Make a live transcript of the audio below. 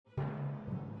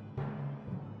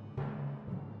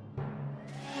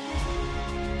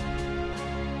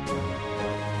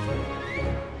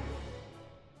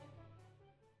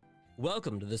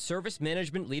Welcome to the Service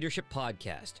Management Leadership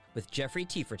Podcast with Jeffrey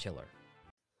T. Fertiller.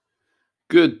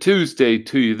 Good Tuesday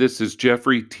to you. This is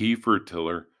Jeffrey T.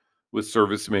 Fertiller with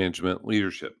Service Management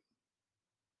Leadership.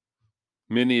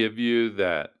 Many of you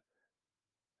that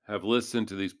have listened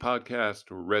to these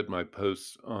podcasts or read my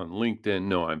posts on LinkedIn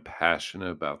know I'm passionate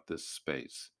about this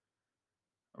space.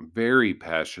 I'm very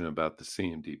passionate about the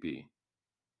CMDB.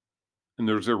 And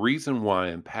there's a reason why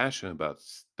I'm passionate about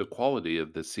the quality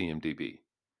of the CMDB.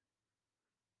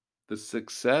 The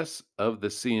success of the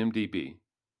CMDB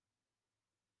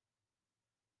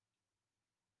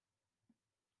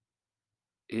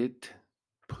it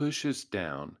pushes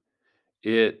down,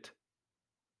 it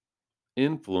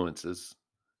influences,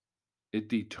 it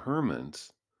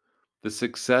determines the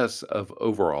success of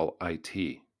overall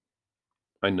IT.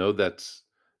 I know that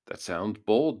sounds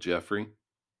bold, Jeffrey.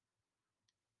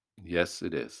 Yes,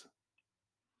 it is.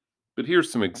 But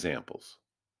here's some examples.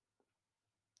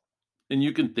 And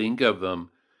you can think of them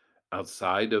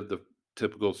outside of the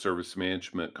typical service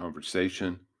management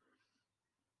conversation.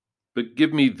 But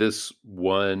give me this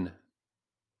one,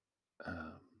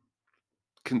 uh,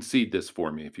 concede this for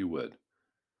me, if you would.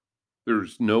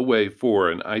 There's no way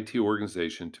for an IT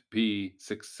organization to be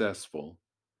successful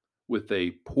with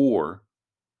a poor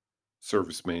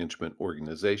service management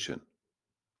organization.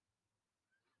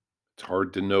 It's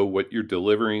hard to know what you're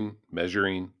delivering,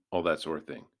 measuring, all that sort of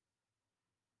thing.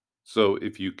 So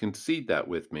if you concede that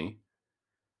with me,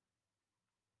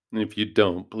 and if you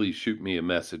don't, please shoot me a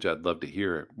message. I'd love to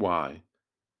hear it. Why?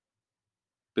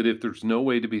 But if there's no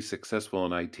way to be successful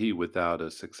in IT without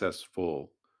a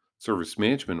successful service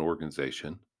management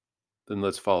organization, then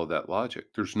let's follow that logic.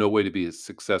 There's no way to be a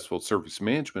successful service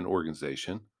management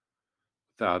organization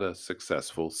without a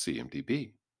successful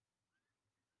CMDB.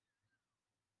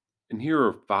 And here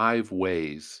are 5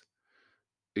 ways,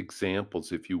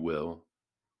 examples, if you will,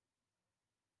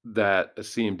 that a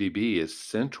CMDB is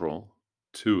central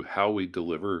to how we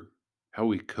deliver, how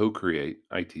we co-create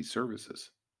IT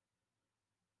services.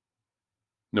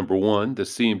 Number one, the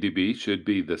CMDB should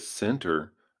be the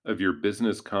center of your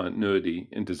business continuity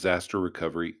and disaster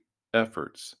recovery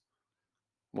efforts.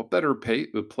 What better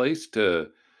place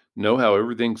to know how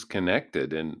everything's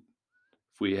connected and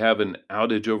if we have an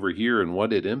outage over here and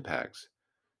what it impacts?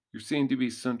 Your CMDB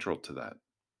is central to that.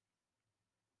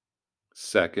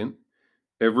 Second,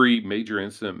 every major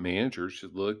incident manager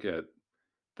should look at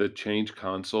the change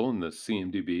console and the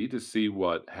CMDB to see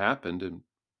what happened and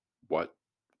what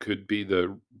could be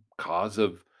the cause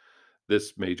of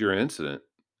this major incident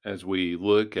as we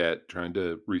look at trying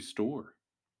to restore.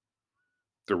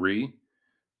 3,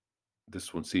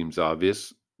 this one seems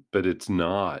obvious, but it's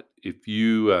not. If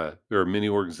you, there are many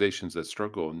organizations that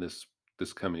struggle in this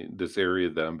area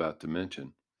that I'm about to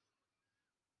mention.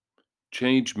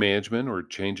 Change management or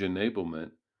change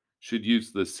enablement should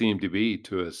use the CMDB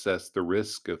to assess the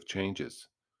risk of changes.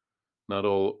 Not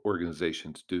all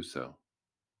organizations do so.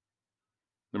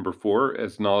 Number 4,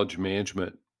 as knowledge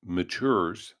management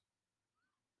matures,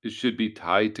 it should be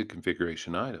tied to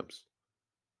configuration items,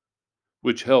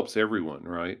 which helps everyone,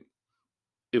 right?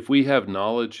 If we have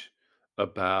knowledge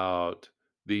about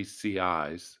these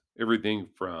CIs, everything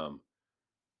from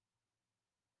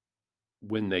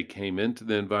when they came into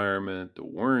the environment, the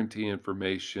warranty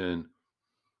information,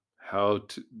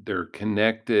 they're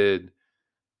connected,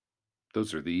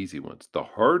 those are the easy ones. The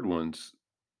hard ones,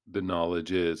 the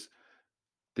knowledge is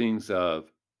things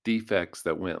of defects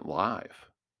that went live.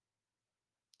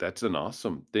 That's an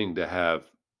awesome thing to have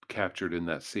captured in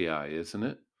that CI, isn't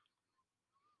it?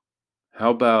 How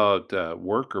about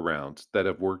workarounds that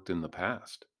have worked in the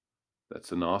past?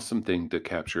 That's an awesome thing to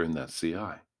capture in that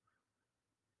CI.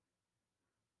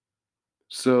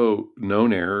 So,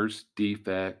 known errors,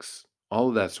 defects, all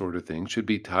of that sort of thing should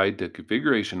be tied to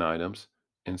configuration items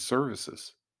and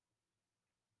services.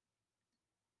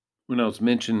 When I was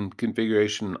mentioning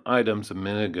configuration items a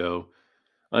minute ago,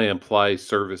 I imply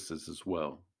services as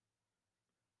well.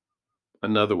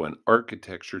 Another one,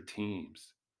 architecture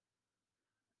teams.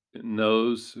 And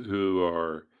those who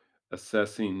are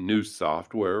assessing new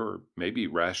software or maybe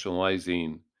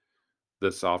rationalizing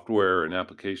the software and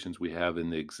applications we have in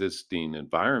the existing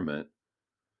environment,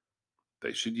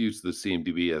 they should use the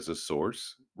CMDB as a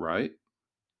source, right?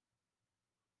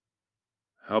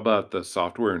 How about the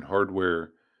software and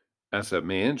hardware asset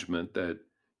management that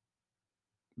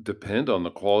depend on the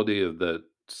quality of the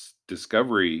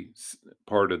discovery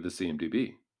part of the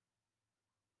CMDB?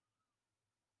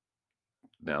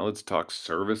 Now let's talk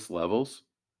service levels.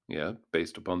 Yeah,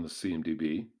 based upon the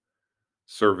CMDB.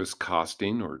 Service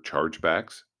costing or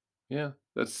chargebacks. Yeah,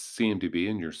 that's CMDB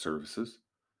in your services.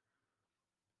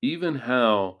 Even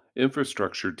how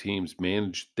Infrastructure teams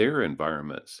manage their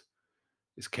environments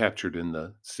is captured in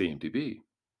the CMDB.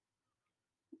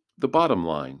 The bottom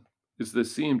line is the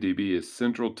CMDB is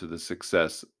central to the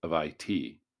success of IT.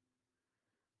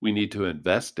 We need to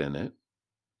invest in it.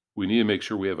 We need to make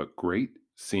sure we have a great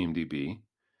CMDB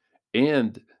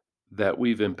and that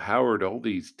we've empowered all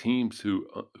these teams who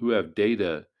have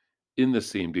data in the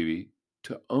CMDB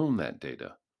to own that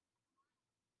data.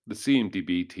 The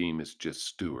CMDB team is just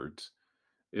stewards.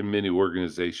 In many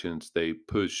organizations, they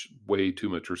push way too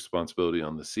much responsibility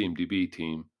on the CMDB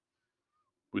team,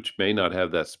 which may not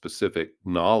have that specific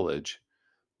knowledge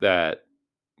that,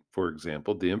 for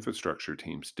example, the infrastructure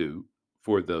teams do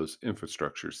for those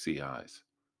infrastructure CIs.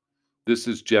 This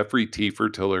is Jeffrey T.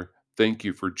 Fertiller. Thank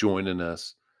you for joining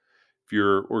us. If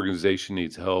your organization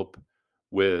needs help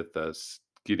with us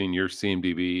getting your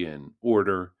CMDB in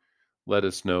order, let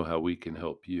us know how we can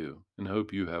help you and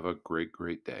hope you have a great,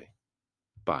 great day.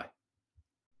 Bye.